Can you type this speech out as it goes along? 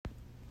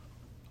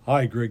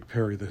Hi, Greg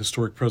Perry, the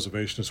Historic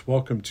Preservationist.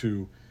 Welcome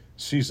to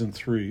Season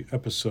 3,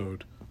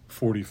 Episode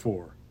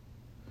 44.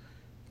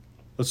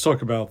 Let's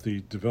talk about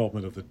the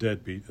development of the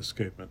deadbeat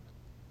escapement.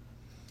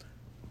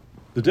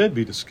 The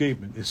deadbeat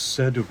escapement is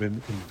said to have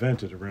been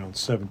invented around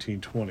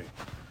 1720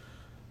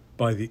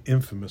 by the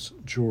infamous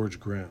George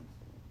Graham,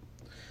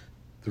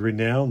 the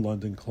renowned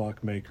London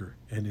clockmaker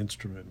and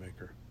instrument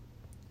maker.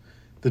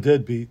 The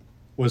deadbeat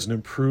was an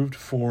improved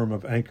form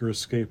of anchor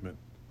escapement,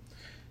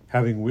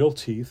 having wheel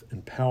teeth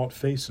and pallet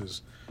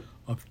faces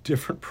of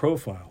different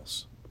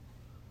profiles.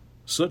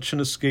 Such an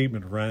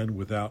escapement ran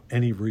without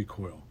any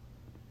recoil,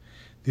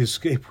 the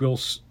escape wheel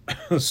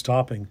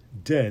stopping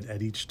dead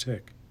at each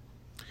tick.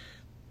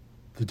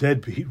 The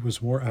deadbeat was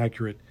more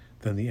accurate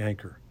than the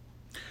anchor,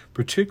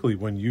 particularly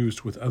when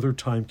used with other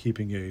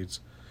timekeeping aids,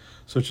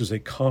 such as a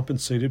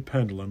compensated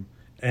pendulum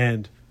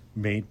and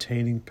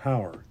maintaining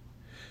power,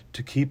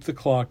 to keep the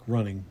clock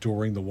running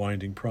during the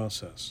winding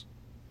process.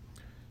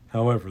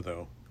 However,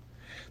 though,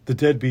 the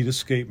deadbeat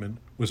escapement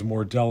was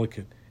more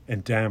delicate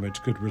and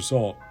damage could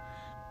result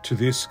to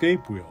the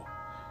escape wheel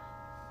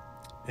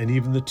and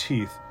even the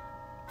teeth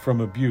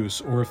from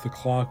abuse, or if the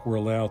clock were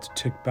allowed to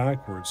tick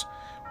backwards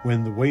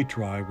when the weight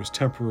drive was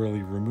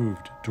temporarily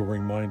removed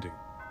during winding.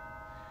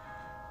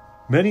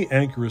 Many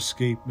anchor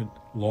escapement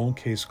long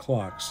case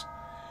clocks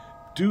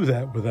do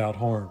that without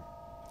harm.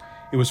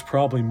 It was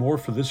probably more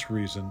for this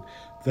reason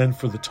than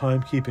for the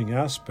timekeeping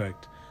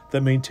aspect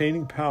that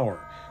maintaining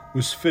power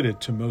was fitted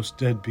to most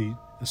deadbeat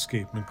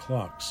escapement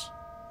clocks.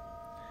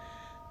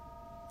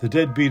 The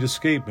deadbeat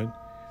escapement,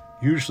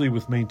 usually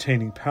with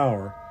maintaining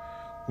power,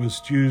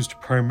 was used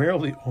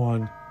primarily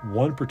on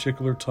one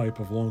particular type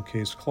of long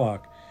case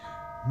clock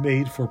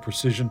made for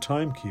precision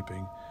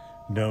timekeeping,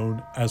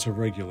 known as a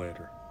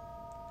regulator.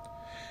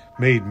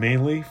 Made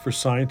mainly for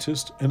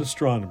scientists and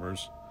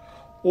astronomers,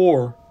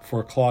 or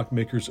for a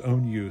clockmaker's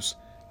own use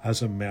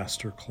as a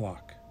master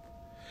clock.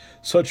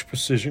 Such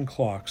precision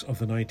clocks of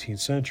the 19th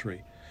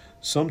century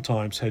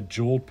sometimes had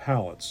jeweled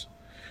pallets,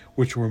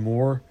 which were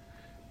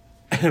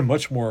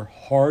much more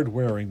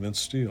hard-wearing than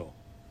steel.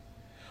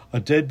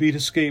 A deadbeat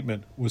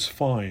escapement was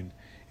fine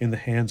in the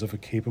hands of a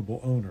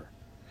capable owner,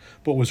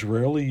 but was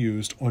rarely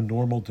used on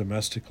normal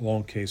domestic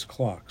long-case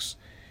clocks,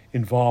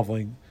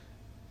 involving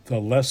the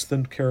less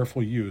than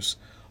careful use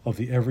of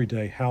the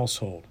everyday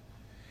household,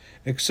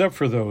 except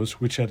for those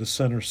which had a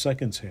center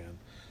seconds hand,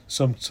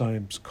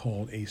 sometimes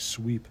called a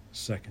sweep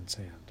seconds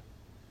hand.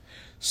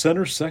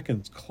 Center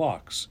seconds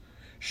clocks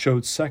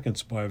showed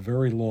seconds by a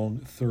very long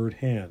third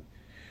hand,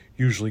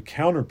 usually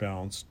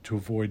counterbalanced to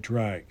avoid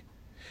drag,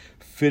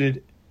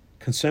 fitted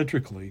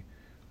concentrically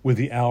with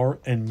the hour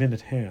and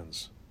minute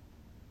hands.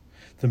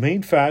 The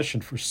main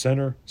fashion for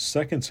center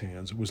seconds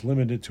hands was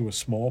limited to a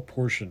small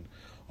portion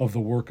of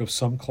the work of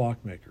some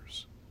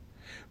clockmakers.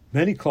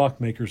 Many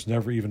clockmakers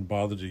never even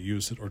bothered to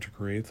use it or to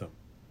create them,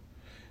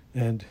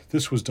 and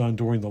this was done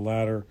during the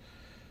latter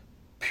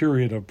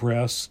period of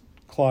brass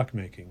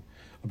clockmaking,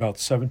 about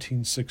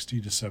 1760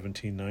 to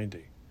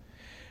 1790,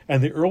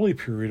 and the early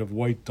period of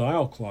white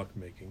dial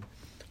clockmaking,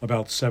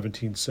 about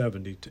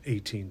 1770 to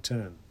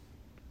 1810.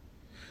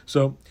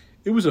 So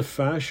it was a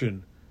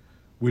fashion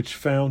which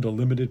found a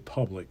limited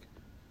public,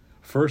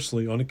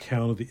 firstly on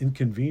account of the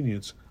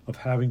inconvenience of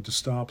having to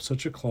stop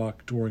such a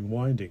clock during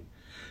winding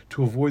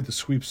to avoid the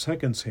sweep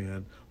seconds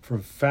hand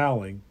from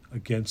fouling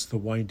against the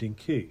winding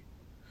key,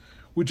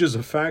 which is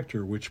a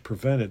factor which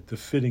prevented the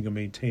fitting of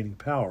maintaining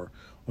power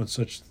on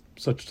such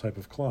type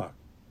of clock.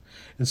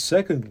 And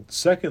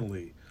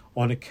secondly,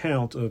 on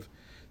account of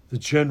the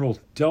general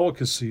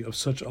delicacy of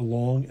such a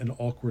long and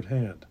awkward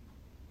hand.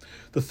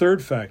 The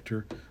third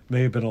factor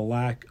may have been a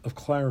lack of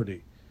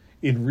clarity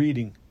in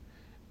reading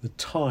the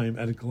time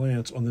at a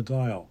glance on the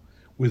dial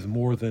with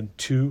more than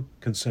two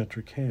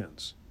concentric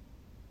hands.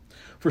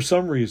 For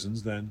some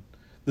reasons, then,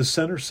 the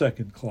center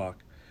second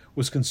clock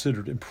was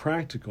considered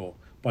impractical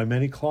by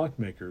many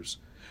clockmakers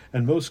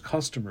and most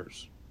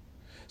customers,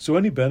 so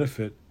any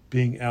benefit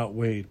being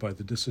outweighed by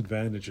the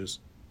disadvantages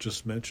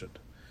just mentioned.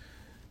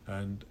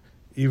 And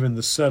even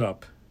the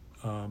setup,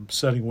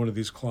 setting one of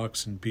these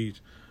clocks in beat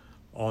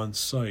on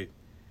site,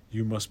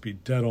 you must be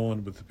dead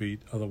on with the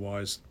beat,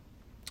 otherwise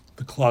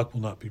the clock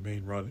will not be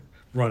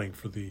running,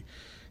 for the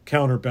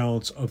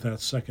counterbalance of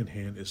that second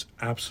hand is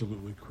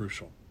absolutely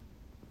crucial.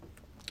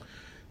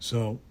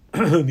 So,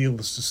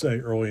 needless to say,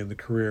 early in the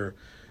career,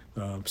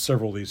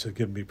 several of these had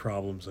given me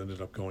problems. I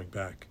ended up going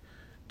back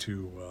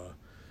to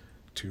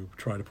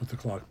try to put the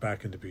clock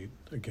back into beat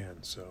again.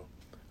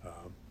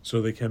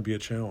 So they can be a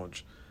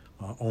challenge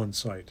on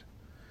site,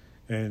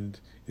 and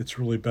it's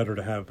really better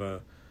to have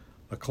a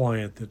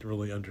client that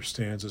really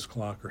understands his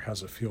clock or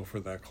has a feel for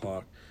that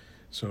clock.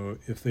 So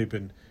if they've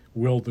been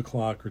willed the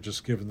clock or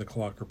just given the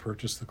clock or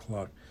purchased the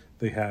clock,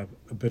 they have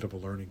a bit of a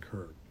learning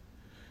curve.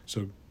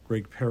 So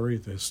Greg Perry,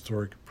 the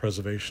Historic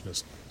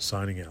Preservationist,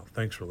 signing out.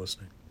 Thanks for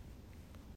listening.